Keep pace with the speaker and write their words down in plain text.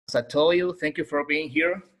As I told you, thank you for being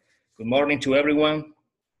here. Good morning to everyone.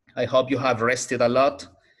 I hope you have rested a lot,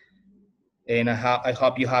 and I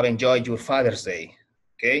hope you have enjoyed your Father's Day,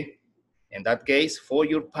 okay? In that case, for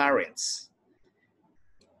your parents.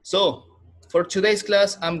 So, for today's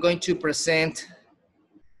class, I'm going to present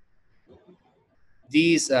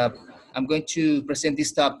this,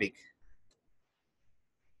 topic,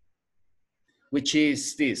 which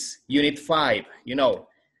is this, Unit 5. You know,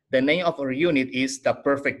 the name of our unit is The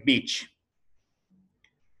Perfect Beach.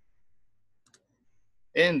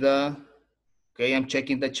 And, okay, I'm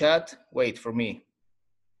checking the chat. Wait for me.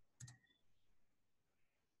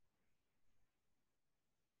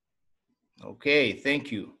 Okay,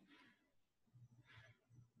 thank you.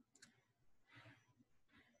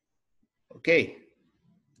 Okay,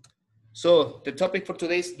 so the topic for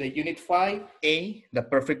today is the Unit 5A, The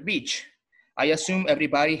Perfect Beach. I assume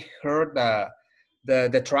everybody heard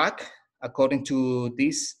the track according to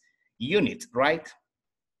this unit, right?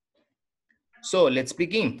 So let's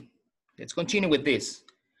begin. Let's continue with this.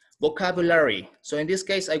 Vocabulary. So in this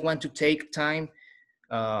case, I want to take time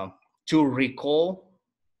to recall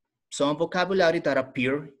some vocabulary that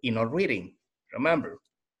appear in our reading. Remember.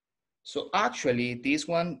 So actually, this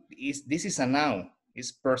is a noun.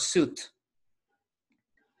 It's pursuit.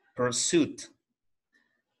 Pursuit.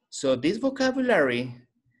 So this vocabulary,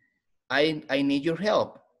 I need your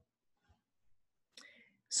help.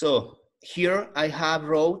 So here I have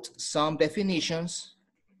wrote some definitions,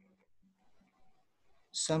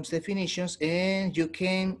 and you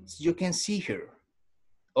can see here.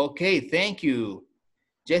 Okay, thank you.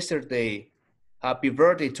 Yesterday, happy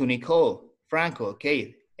birthday to Nicole Franco.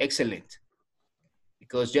 Okay, excellent.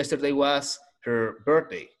 Because yesterday was her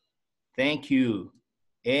birthday. Thank you.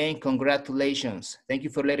 And congratulations. Thank you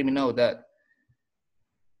for letting me know that.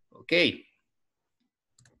 Okay.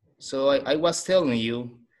 So I was telling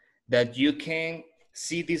you that you can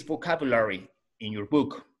see this vocabulary in your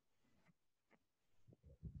book.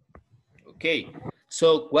 Okay.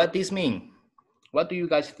 So what this mean? What do you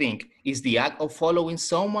guys think? Is the act of following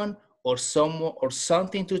someone or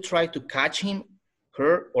something to try to catch him,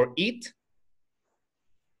 her, or it?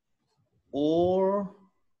 Or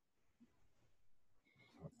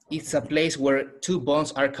it's a place where two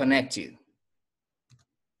bonds are connected?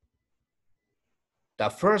 The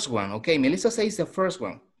first one, okay, Melissa says the first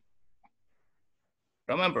one.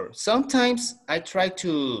 Remember, sometimes I try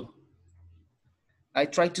to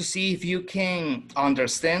see if you can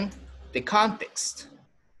understand the context.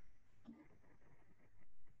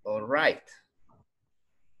 All right.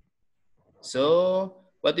 So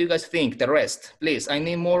what do you guys think? The rest, please, I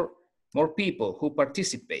need more people who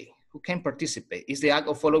can participate. Is the act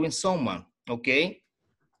of following someone, okay?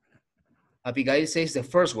 Abigail says the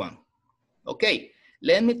first one. Okay,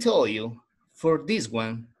 let me tell you, for this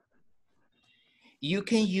one, you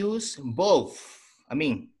can use both. I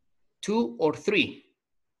mean, two or three.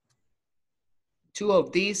 Two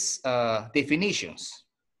of these definitions.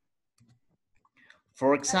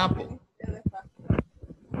 For example,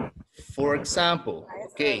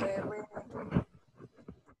 okay.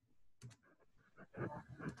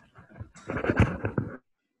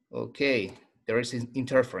 Okay, there is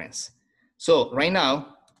interference. So right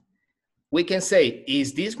now, we can say,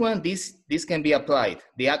 is this one, this can be applied.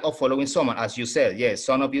 The act of following someone, as you said, yes,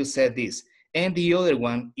 some of you said this. And the other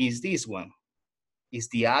one is this one, is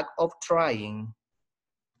the act of trying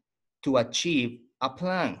to achieve a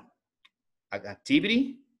plan, an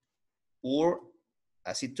activity, or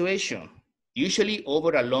a situation, usually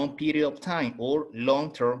over a long period of time or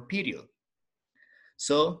long-term period.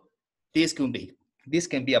 So this can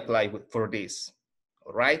be applied for this,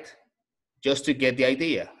 all right? Just to get the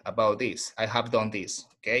idea about this, I have done this,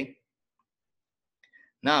 okay?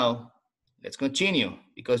 Now, let's continue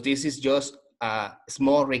because this is just a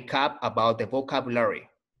small recap about the vocabulary.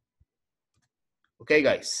 Okay,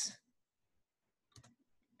 guys.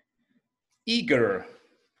 Eager.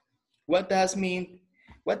 What does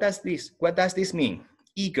this mean?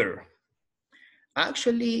 Eager.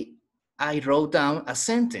 Actually, I wrote down a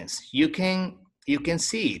sentence. You can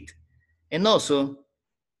see it. And also,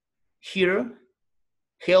 here,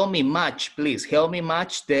 help me match, please. Help me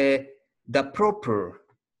match the proper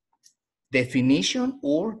definition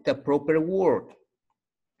or the proper word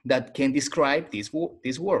that can describe this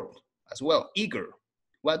word as well. Eager.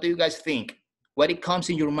 What do you guys think? What it comes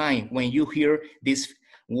in your mind when you hear this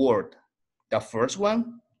word? The first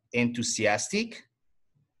one, enthusiastic,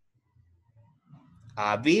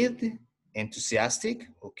 avid, enthusiastic,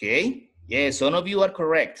 okay. Yes, some of you are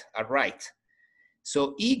correct, all right.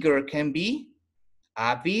 So eager can be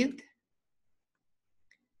avid,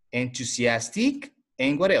 enthusiastic,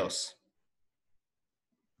 And what else?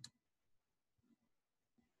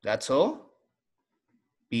 That's all?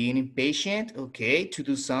 Being impatient, okay, to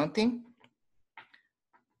do something.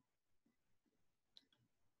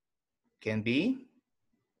 Can be.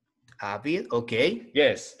 Avid, okay,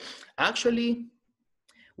 yes. Actually,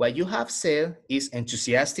 what you have said is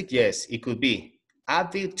enthusiastic, yes, it could be.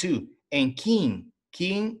 Avid too, and keen.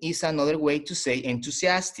 Keen is another way to say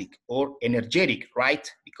enthusiastic or energetic, right?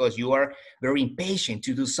 Because you are very impatient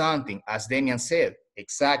to do something, as Damian said.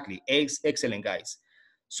 Exactly, excellent guys.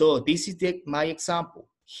 So this is my example.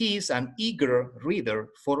 He is an eager reader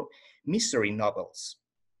for mystery novels.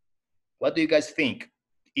 What do you guys think?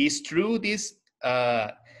 Is true this,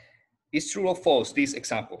 is true or false, this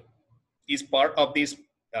example? Is part of this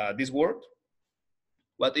word?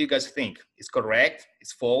 What do you guys think? Is correct?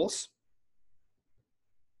 Is false?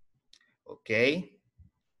 Okay,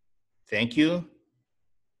 thank you.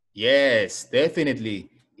 Yes, definitely,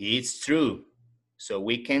 it's true. So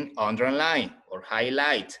we can underline or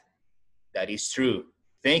highlight that is true.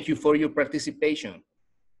 Thank you for your participation.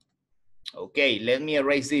 Okay, let me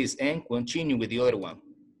erase this and continue with the other one.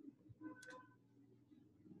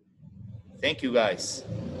 Thank you guys.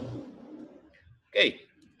 Okay,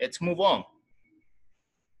 let's move on.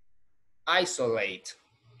 Isolate.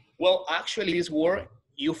 Well, actually this word,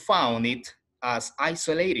 you found it as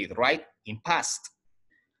isolated, right? In past.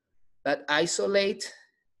 But isolate,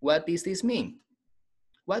 what does this mean?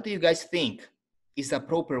 What do you guys think is the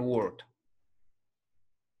proper word?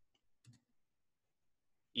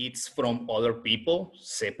 It's from other people,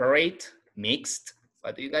 separate, mixed.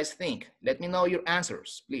 What do you guys think? Let me know your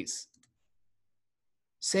answers, please.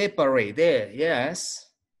 Separate, there, yes.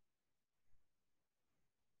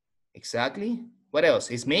 Exactly. What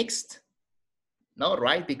else? Is mixed? No,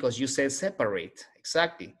 right? Because you said separate.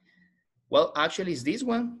 Exactly. Well, actually, it's this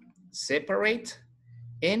one, separate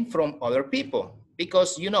and from other people.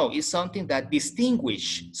 Because, you know, it's something that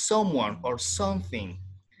distinguish someone or something.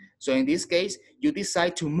 So in this case, you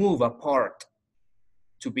decide to move apart,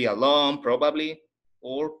 to be alone probably,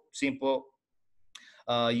 or simple,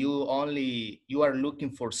 you are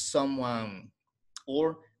looking for someone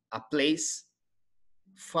or a place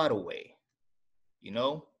far away, you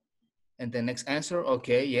know? And the next answer,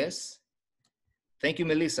 okay, yes. Thank you,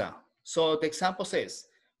 Melissa. So the example says,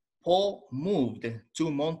 Paul moved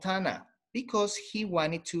to Montana because he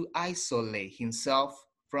wanted to isolate himself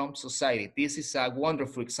from society. This is a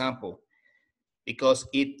wonderful example because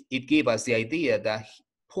it gives us the idea that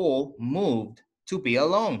Paul moved to be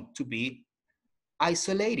alone, to be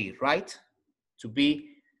isolated, right? To be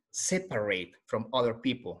separate from other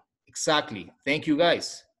people. Exactly. Thank you,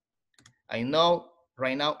 guys. I know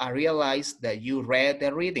right now I realize that you read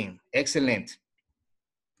the reading. Excellent.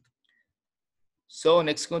 So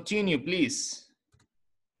next continue, please.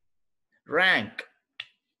 Rank.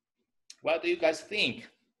 What do you guys think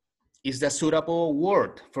is the suitable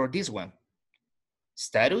word for this one?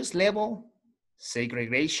 Status level,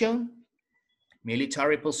 segregation,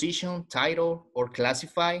 military position, title, or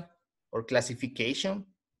classify, or classification?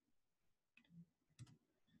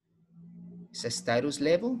 It's a status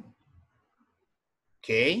level.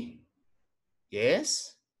 Okay,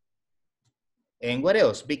 yes. And what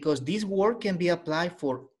else? Because this word can be applied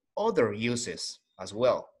for other uses as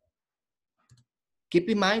well. Keep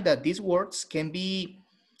in mind that these words can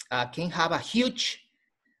have a huge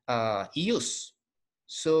use.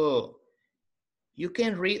 So you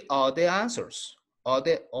can read all the answers, all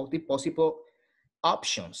the possible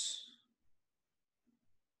options.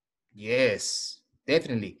 Yes,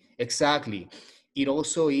 definitely, exactly.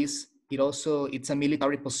 It's a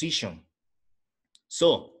military position.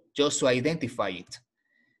 So just to identify it,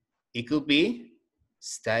 it could be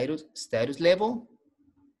status level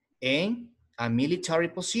and a military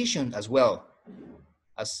position as well,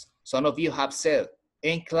 as some of you have said,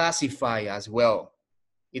 and classify as well.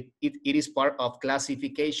 It is part of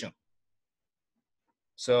classification.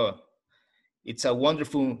 So it's a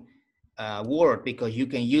wonderful word because you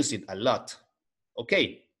can use it a lot.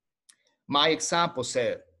 Okay, my example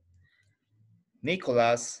said,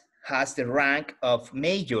 Nicholas has the rank of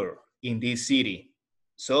mayor in this city.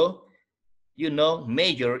 So, you know,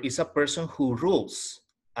 mayor is a person who rules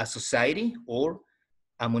a society or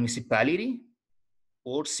a municipality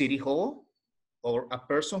or city hall, or a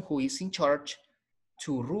person who is in charge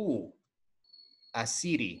to rule a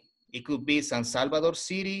city. It could be San Salvador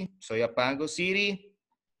City, Soyapango City.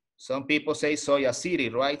 Some people say Soya City,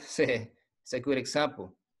 right? It's a good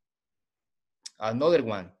example. Another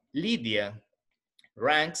one, Lydia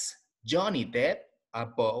ranks Johnny Depp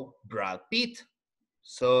above Brad Pitt.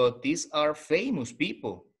 So these are famous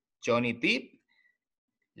people. Johnny Depp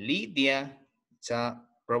Lydia,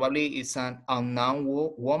 probably is an unknown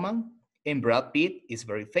woman, and Brad Pitt is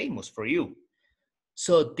very famous for you.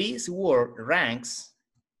 So this word ranks,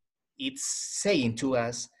 it's saying to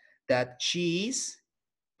us that she is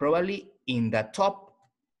probably in the top,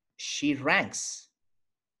 she ranks,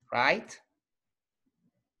 right?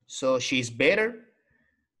 So she's better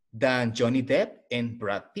than Johnny Depp and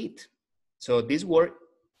Brad Pitt. So this word,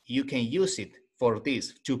 you can use it for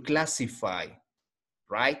this, to classify,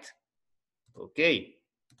 right? Okay,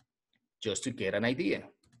 just to get an idea.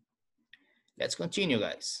 Let's continue,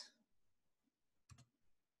 guys.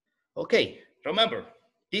 Okay, remember,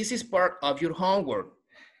 this is part of your homework.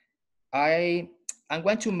 I'm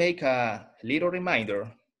going to make a little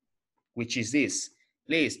reminder, which is this.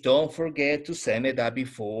 Please don't forget to send me that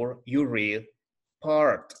before you read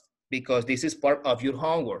part, because this is part of your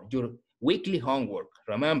homework, your weekly homework,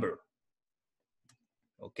 remember.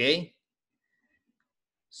 Okay?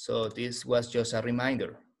 So this was just a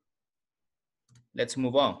reminder. Let's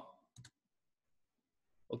move on.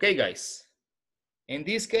 Okay, guys. In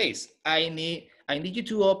this case, I need you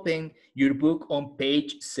to open your book on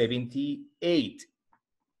page 78.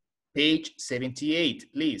 Page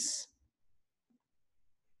 78, please.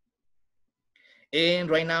 And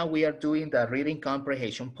right now we are doing the reading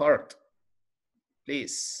comprehension part.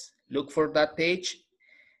 Please look for that page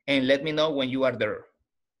and let me know when you are there.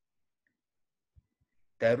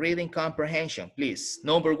 The reading comprehension, please.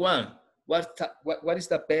 Number one, what is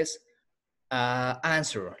the best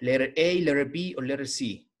answer? Letter A, letter B, or letter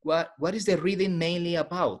C? What is the reading mainly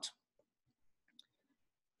about?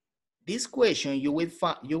 This question you will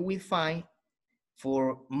find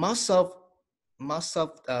for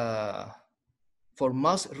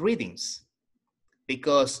most readings,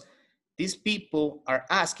 because these people are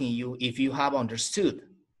asking you if you have understood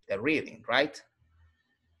the reading, right?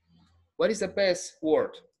 What is the best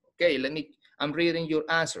word? Okay, I'm reading your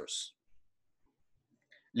answers.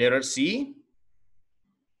 Letter C.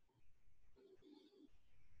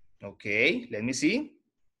 Okay, let me see.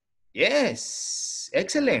 Yes,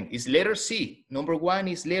 excellent. It's letter C. Number one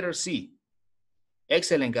is letter C.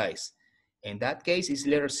 Excellent, guys. In that case, it's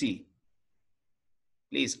letter C.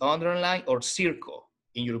 Please underline or circle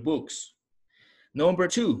in your books. Number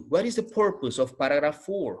two, what is the purpose of paragraph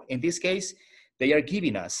 4? In this case, they are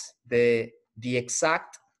giving us the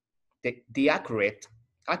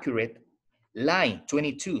accurate line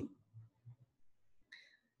 22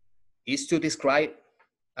 is to describe,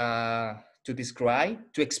 to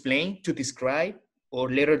explain, to describe, or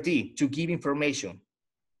letter D, to give information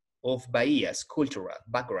of Bahia's cultural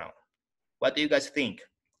background. What do you guys think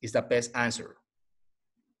is the best answer?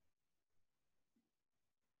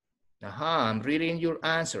 I'm reading your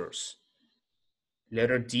answers.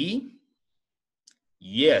 Letter D?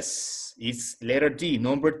 Yes, it's letter D.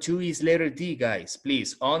 Number 2 is letter D, guys.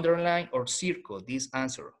 Please underline or circle this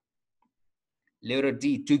answer. Letter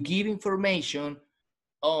D, to give information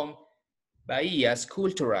on Bahia's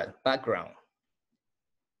cultural background.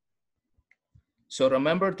 So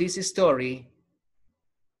remember, this story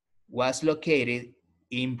was located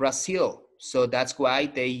in Brazil. So that's why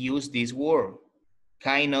they use this word,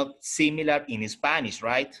 kind of similar in Spanish,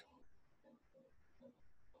 right?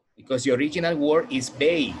 Because the original word is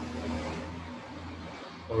bay,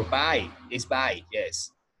 or by, is by,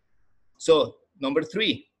 yes. So number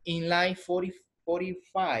 3, in line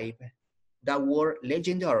 45, the word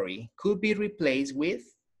legendary could be replaced with,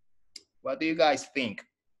 what do you guys think?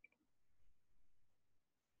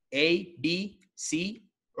 A, B, C,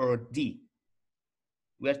 or D?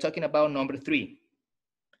 We are talking about number 3.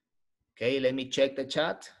 Okay, let me check the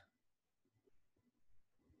chat.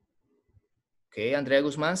 Okay, Andrea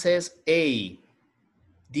Guzman says A,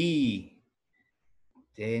 D.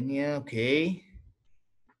 Tenia, okay.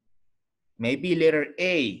 Maybe letter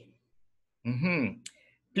A.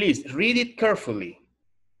 Please read it carefully.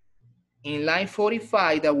 In line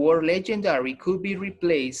 45, the word legendary could be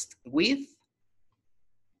replaced with,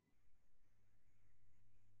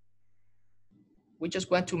 we just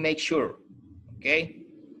want to make sure, okay?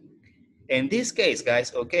 In this case,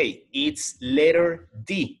 guys, okay, it's letter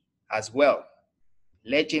D as well,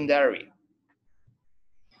 legendary.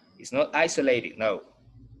 It's not isolated, no.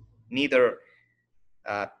 Neither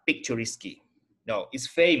picturesque, no, it's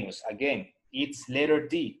famous, again, it's letter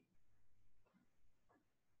D.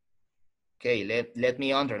 Okay, let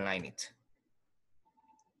me underline it.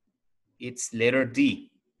 It's letter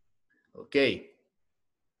D, okay.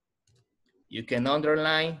 You can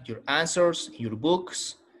underline your answers, your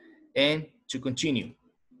books, and to continue.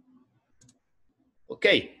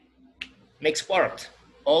 Okay, next part,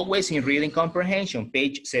 always in reading comprehension,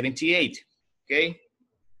 page 78, okay?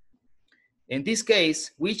 In this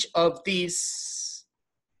case, which of these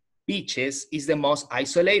beaches is the most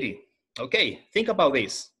isolated? Okay, think about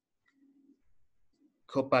this.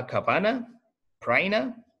 Copacabana,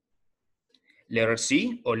 Praia, letter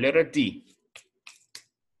C or letter D?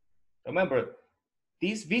 Remember,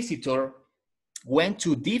 this visitor went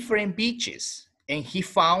to different beaches and he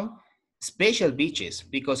found special beaches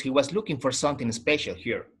because he was looking for something special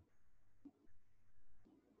here.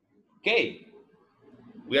 Okay,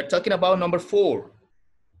 we are talking about number 4.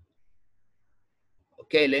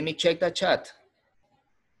 Okay, let me check the chat.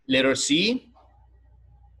 Letter C.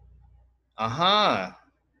 Aha.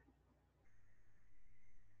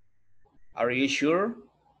 Are you sure?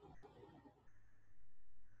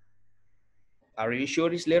 Are you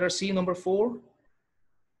sure it's letter C, number 4?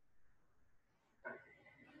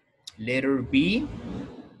 Letter B.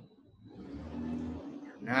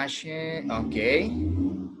 Okay.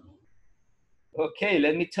 Okay,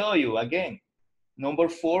 let me tell you again. Number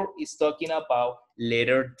 4 is talking about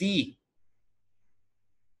letter D.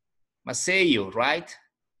 Maceió, right?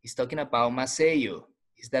 He's talking about Maceió.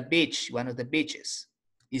 It's the beach, one of the beaches.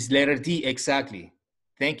 It's letter D, exactly.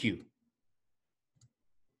 Thank you.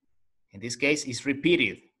 In this case, it's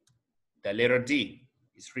repeated. The letter D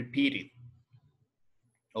is repeated.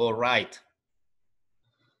 All right.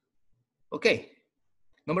 Okay.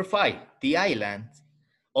 Number 5, the island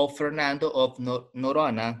of Fernando of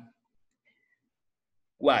Noronha.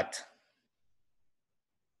 What?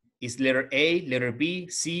 Is letter A, letter B,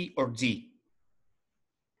 C, or D?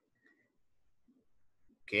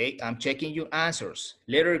 Okay, I'm checking your answers.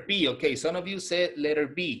 Letter B, okay, some of you said letter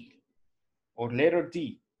B or letter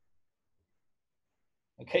D.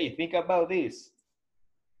 Okay, think about this.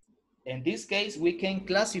 In this case, we can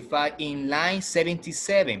classify in line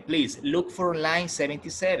 77. Please look for line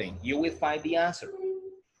 77. You will find the answer.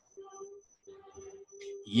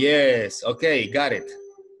 Yes, okay, got it.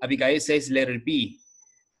 Abigail says letter B.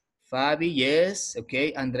 Fabi, yes.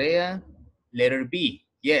 Okay, Andrea, letter B.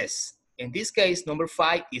 Yes. In this case, number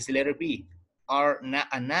 5 is letter B.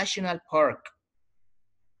 A national park.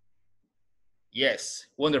 Yes,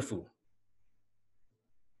 wonderful.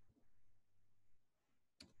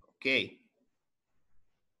 Okay.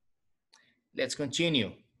 Let's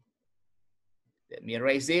continue. Let me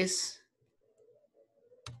erase this.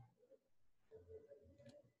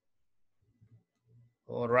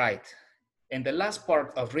 All right. And the last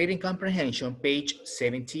part of reading comprehension, page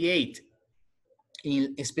 78.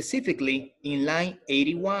 Specifically in line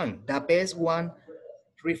 81, the best one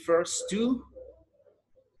refers to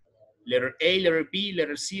letter A, letter B,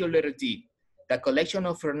 letter C, or letter D. The collection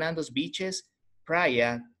of Fernando's beaches,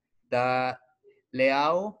 Praia, the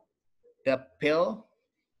Leao, the Pearl,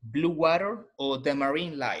 Blue Water, or the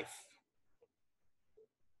Marine Life.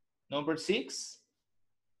 Number 6.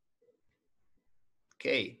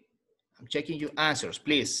 Okay, I'm checking your answers.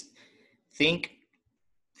 Please think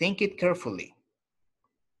it carefully.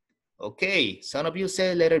 Okay, some of you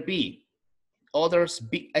say letter B, others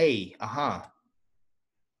B, A,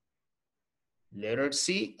 Letter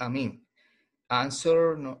C,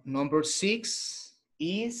 answer number 6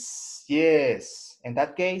 is yes. In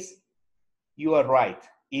that case, you are right.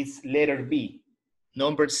 It's letter B.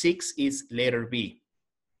 Number 6 is letter B.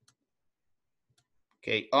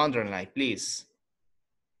 Okay, underline, please.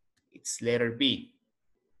 It's letter B.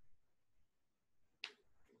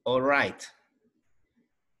 All right.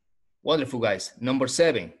 Wonderful, guys. Number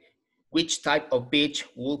 7. Which type of beach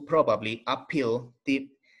will probably appeal the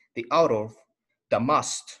author the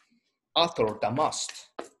most?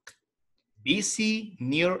 Busy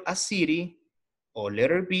near a city, or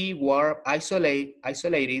letter B, warm,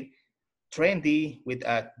 isolated, trendy with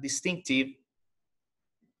a distinctive,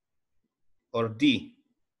 or D?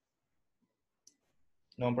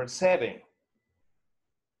 Number 7.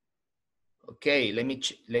 Okay, let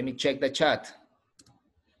me check the chat.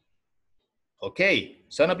 Okay,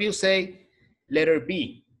 some of you say letter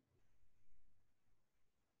B.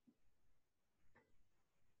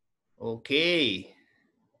 Okay.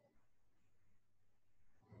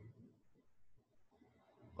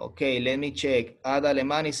 Okay, let me check. Ada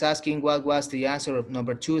Aleman is asking what was the answer of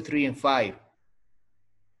number 2, 3, and 5.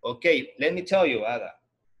 Okay, let me tell you, Ada,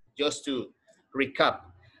 just to recap.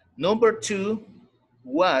 Number 2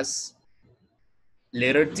 was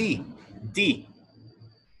letter D. D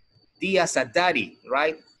as a daddy,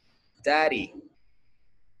 right? Daddy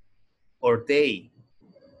or they.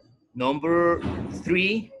 Number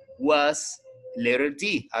 3 was letter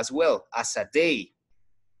D as well, as a day.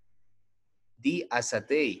 D as a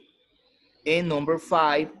day. And number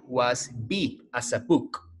 5 was B as a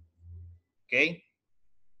book. Okay?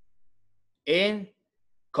 And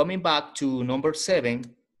Coming back to number 7.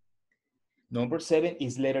 Number 7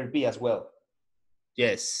 is letter B as well.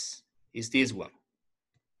 Yes, it's this one.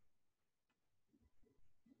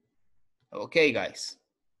 Okay, guys.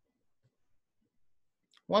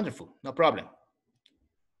 Wonderful, no problem.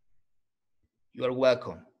 You are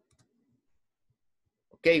welcome.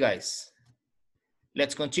 Okay, guys,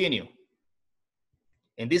 let's continue.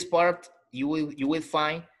 In this part, you will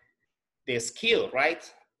find the skill, right?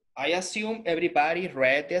 I assume everybody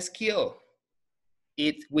read the skill,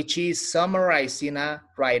 which is summarizing a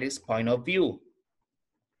writer's point of view.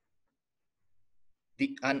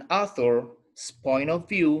 An author's point of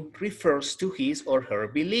view refers to his or her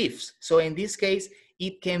beliefs. So in this case,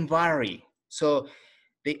 it can vary. So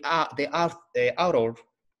the author,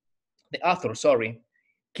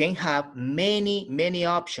 can have many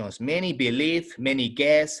options, many beliefs, many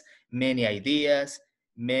guesses, many ideas,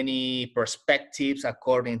 many perspectives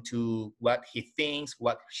according to what he thinks,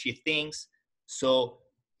 what she thinks. So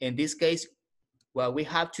in this case, what we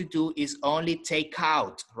have to do is only take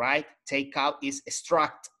out, right? Take out is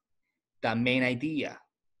extract the main idea.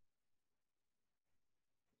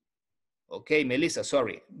 Okay, Melissa,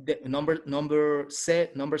 sorry. The number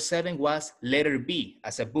 7 was letter B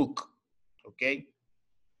as a book. Okay.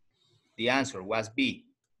 The answer was B.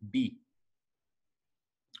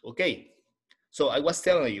 Okay. So I was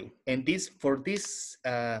telling you, and for this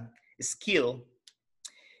skill,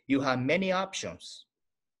 you have many options,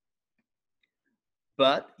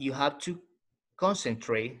 but you have to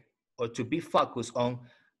concentrate or to be focused on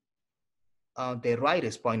the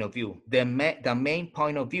writer's point of view, the main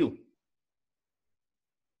point of view.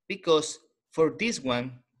 Because for this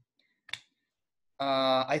one,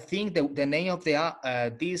 I think the name of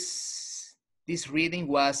this reading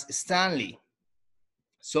was Stanley.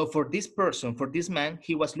 So for this person, for this man,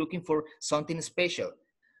 he was looking for something special.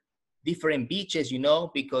 Different beaches,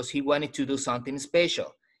 because he wanted to do something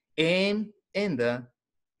special. And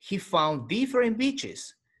he found different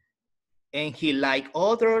beaches. And he liked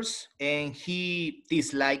others, and he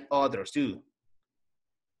disliked others too.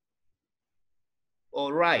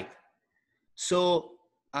 All right. So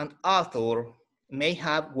an author may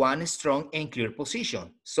have one strong and clear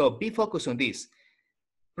position. So be focused on this.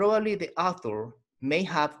 Probably the author may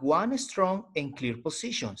have one strong and clear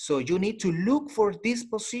position. So you need to look for this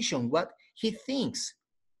position, what he thinks,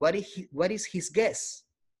 what is his guess,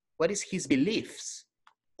 what is his beliefs,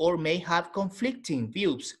 or may have conflicting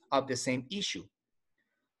views of the same issue.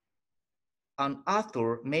 An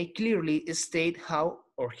author may clearly state how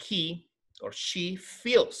he or she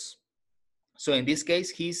feels. So in this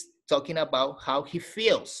case, he's talking about how he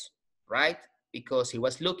feels, right? Because he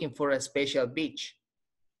was looking for a special beach.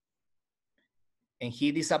 And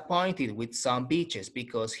he disappointed with some beaches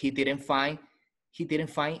because he didn't find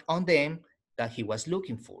on them that he was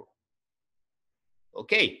looking for.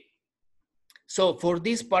 Okay. So for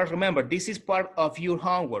this part, remember, this is part of your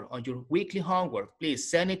homework, on your weekly homework. Please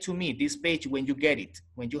send it to me, this page, when you get it,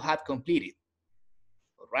 when you have completed.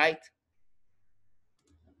 All right.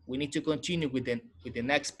 We need to continue with the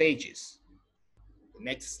next pages, the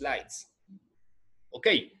next slides.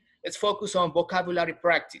 Okay, let's focus on vocabulary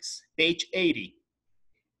practice, page 80.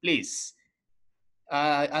 Please,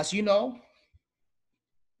 as you know,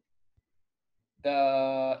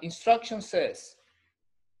 the instruction says,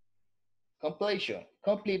 completion,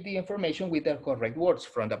 complete the information with the correct words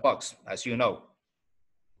from the box, as you know.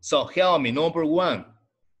 So help me, number 1.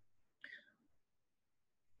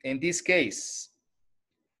 In this case,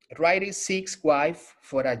 writing seeks wife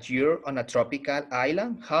for a year on a tropical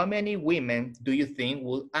island. How many women do you think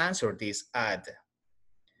will answer this ad?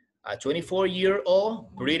 A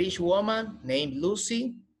 24-year-old British woman named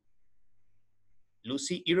Lucy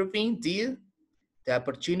Irving did the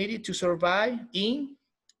opportunity to survive in,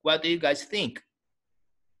 what do you guys think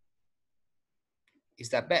is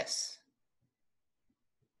the best?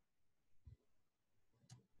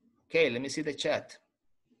 Okay, let me see the chat.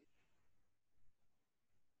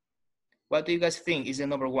 What do you guys think is the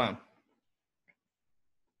number 1?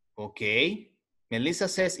 Okay, Melissa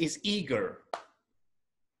says is eager.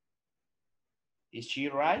 Is she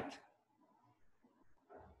right?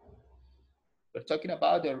 We're talking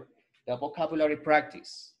about the vocabulary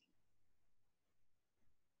practice.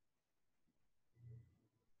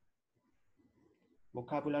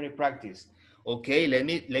 Vocabulary practice. Okay, let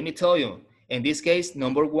me tell you. In this case,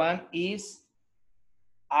 number 1 is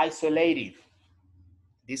isolated.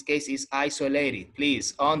 This case is isolated.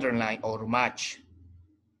 Please underline or match.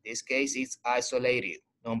 This case is isolated.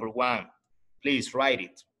 Number 1. Please write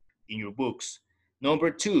it in your books.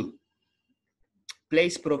 Number 2.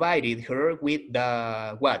 Place provided her with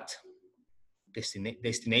the what?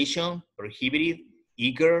 destination, prohibited,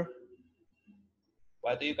 eager.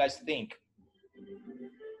 What do you guys think?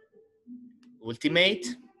 Ultimate.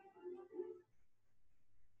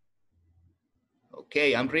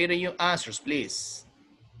 Okay, I'm reading your answers, please.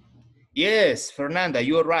 Yes, Fernanda,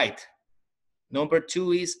 you're right. Number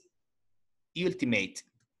 2 is ultimate.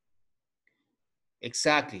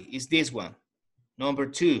 Exactly, it's this one. Number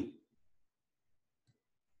 2,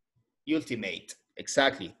 ultimate.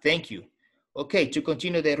 Exactly, thank you. Okay, to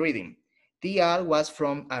continue the reading. The ad was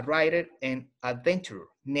from a writer and adventurer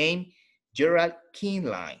named Gerald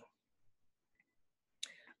Keenline.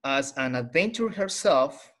 As an adventurer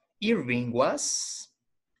herself, Irving was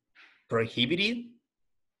prohibited,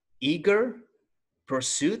 eager,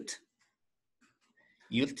 pursuit,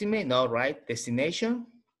 ultimate, no, right? Destination.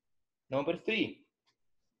 Number 3.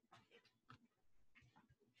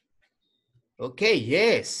 Okay,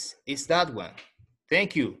 yes, it's that one.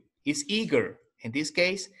 Thank you. It's eager. In this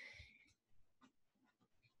case,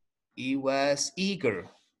 it was eager.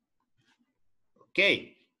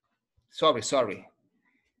 Okay. Sorry.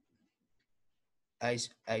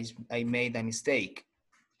 I made a mistake.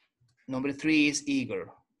 Number 3 is eager.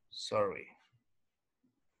 Sorry.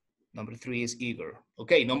 Number 3 is eager.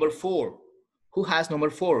 Okay, number 4. Who has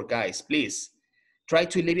number 4, guys? Please. Try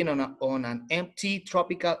to live on an empty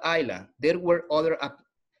tropical island. There were other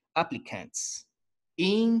applicants.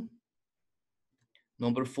 In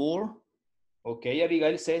number 4, okay,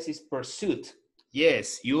 Abigail says it's pursuit.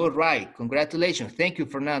 Yes, you're right. Congratulations. Thank you,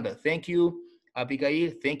 Fernanda. Thank you,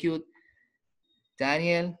 Abigail. Thank you,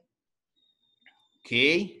 Daniel.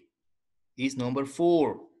 Okay, is number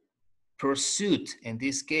 4, pursuit in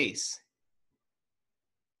this case.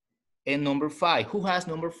 And number 5, who has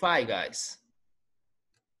number 5, guys?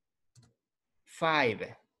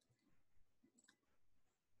 5.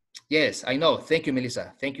 Yes, I know. Thank you,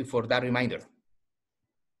 Melissa. Thank you for that reminder.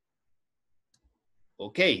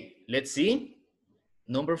 Okay, let's see.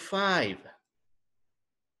 Number 5.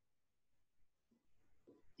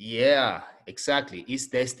 Yeah, exactly. It's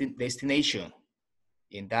destination.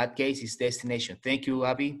 In that case, it's destination. Thank you,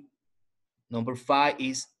 Abby. Number 5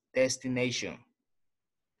 is destination.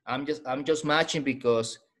 I'm just matching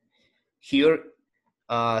because here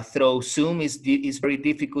through Zoom is very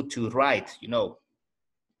difficult to write, you know.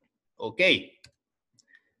 Okay,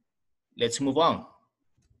 let's move on.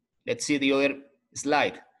 Let's see the other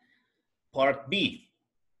slide. Part B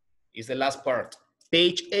is the last part.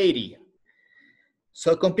 Page 80.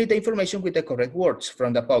 So complete the information with the correct words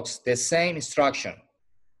from the box. The same instruction.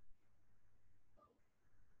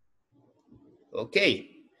 Okay,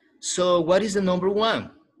 so what is the number 1?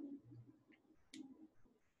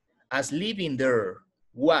 As living there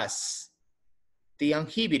was the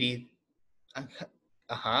uninhibited.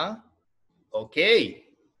 Okay,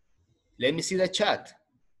 let me see the chat.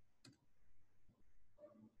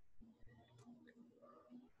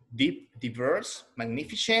 Deep, diverse,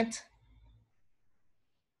 magnificent,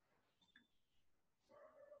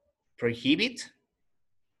 prohibit.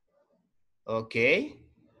 Okay,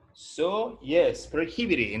 so yes,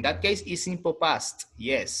 prohibited. In that case, it's simple past.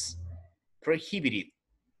 Yes, prohibited.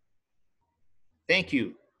 Thank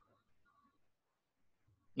you.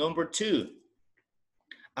 Number 2,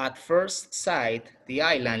 at first sight, the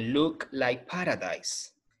island looked like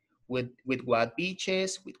paradise with white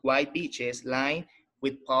beaches lined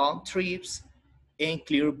with palm trees and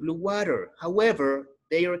clear blue water. However,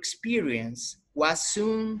 their experience was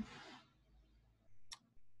soon,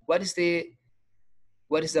 what is the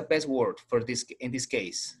best word for this in this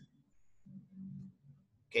case?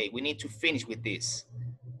 Okay, we need to finish with this.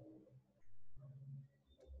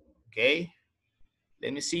 Okay,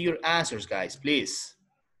 let me see your answers, guys, please.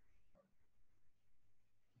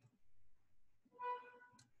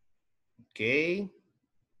 Okay.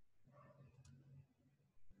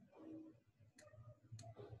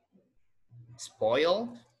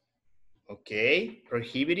 Spoiled. Okay,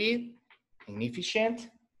 prohibited, inefficient.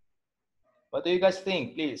 What do you guys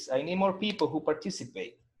think, please? I need more people who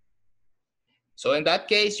participate. So in that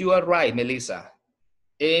case, you are right, Melissa.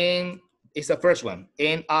 And it's the first one.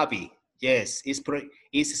 And Abby, yes,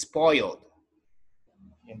 it's spoiled.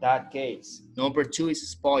 In that case, number 2 is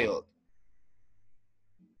spoiled.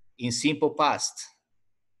 In simple past,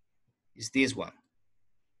 is this one.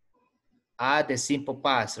 Add the simple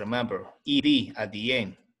past, remember, ed at the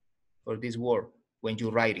end for this word when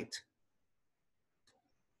you write it.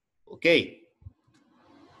 Okay.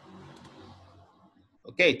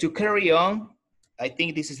 Okay, to carry on, I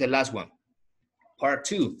think this is the last one. Part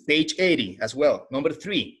 2, page 80 as well. Number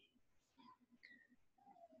 3.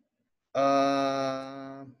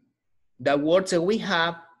 The words that we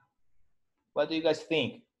have What do you guys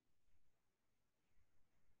think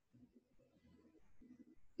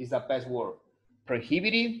is the best word?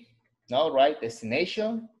 Prohibitive? No, right?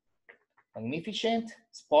 Destination? Magnificent?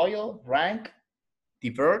 Spoil? Rank?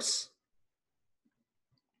 Diverse?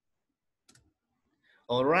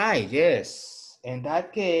 All right, yes. In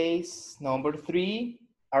that case, number 3,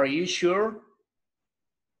 are you sure?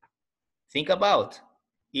 Think about.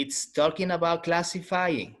 It's talking about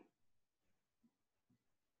classifying.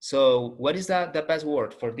 So what is the best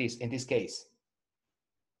word for this in this case?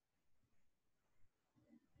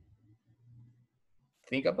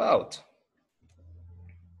 Think about.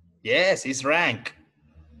 Yes, it's rank.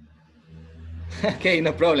 Okay,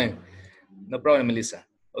 no problem. No problem, Melissa.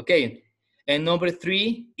 Okay, and number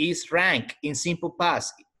 3 is rank in simple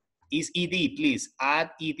past. Is ed, please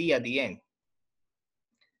add ed at the end.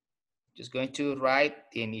 Just going to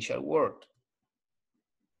write the initial word.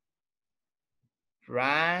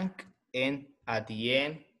 Rank, and at the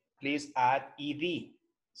end, please add ed,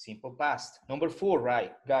 simple past. Number 4,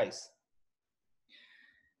 right, guys?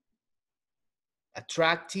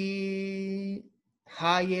 Attractive,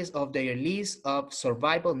 highest of their list of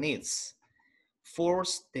survival needs.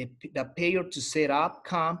 Force the payer to set up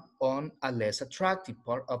camp on a less attractive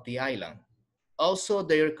part of the island. Also,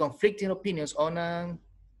 there are conflicting opinions on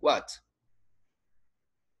what?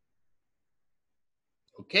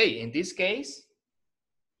 Okay, in this case,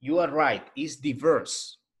 you are right, it's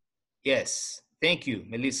diverse. Yes, thank you,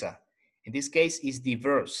 Melissa. In this case, it's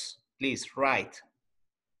diverse. Please write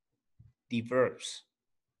diverse.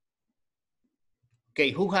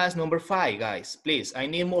 Okay, who has number 5, guys? Please, I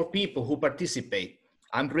need more people who participate.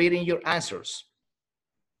 I'm reading your answers.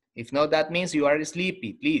 If not, that means you are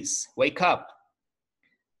sleepy. Please, wake up.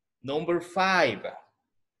 Number 5.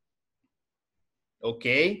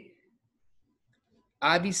 Okay.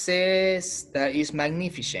 Abby says that is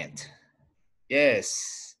magnificent.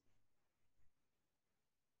 Yes.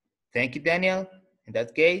 Thank you, Daniel. In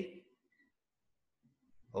that case,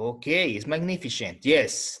 okay, it's magnificent.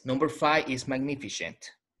 Yes, number 5 is magnificent.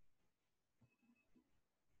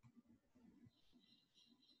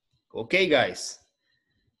 Okay, guys.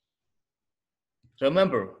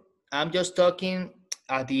 Remember, I'm just talking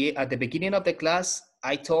at the beginning of the class.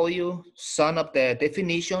 I told you some of the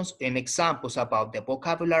definitions and examples about the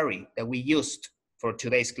vocabulary that we used for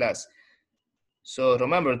today's class. So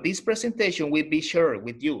remember, this presentation will be shared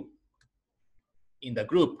with you in the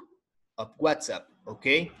group of WhatsApp,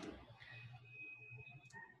 okay?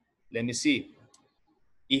 Let me see.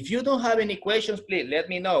 If you don't have any questions, please let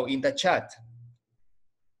me know in the chat.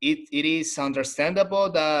 It is understandable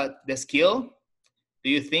that the skill, do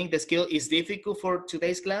you think the skill is difficult for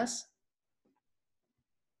today's class?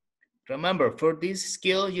 Remember, for this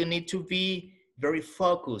skill, you need to be very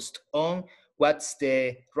focused on what's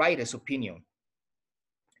the writer's opinion.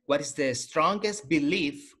 What is the strongest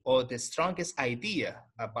belief or the strongest idea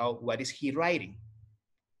about what is he writing?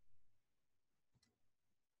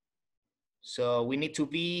 So we need to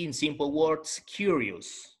be, in simple words,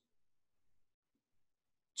 curious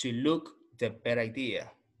to look the better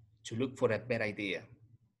idea, to look for a better idea.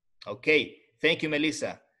 Okay, thank you,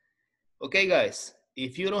 Melissa. Okay, guys,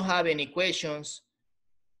 if you don't have any questions,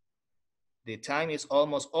 the time is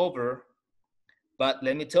almost over, but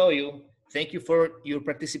let me tell you, thank you for your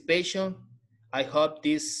participation. I hope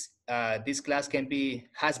this class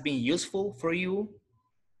has been useful for you,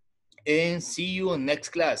 and see you in next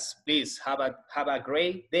class. Please have a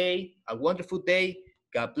great day, a wonderful day.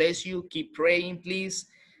 God bless you. Keep praying, please,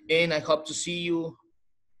 and I hope to see you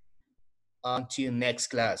until next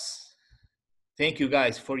class. Thank you,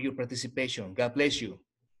 guys, for your participation. God bless you.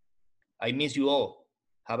 I miss you all.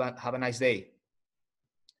 Have a nice day.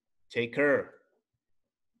 Take care.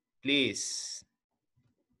 Please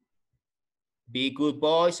be good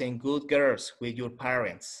boys and good girls with your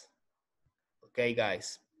parents. Okay,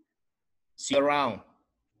 guys. See you around.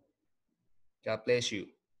 God bless you.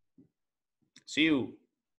 See you.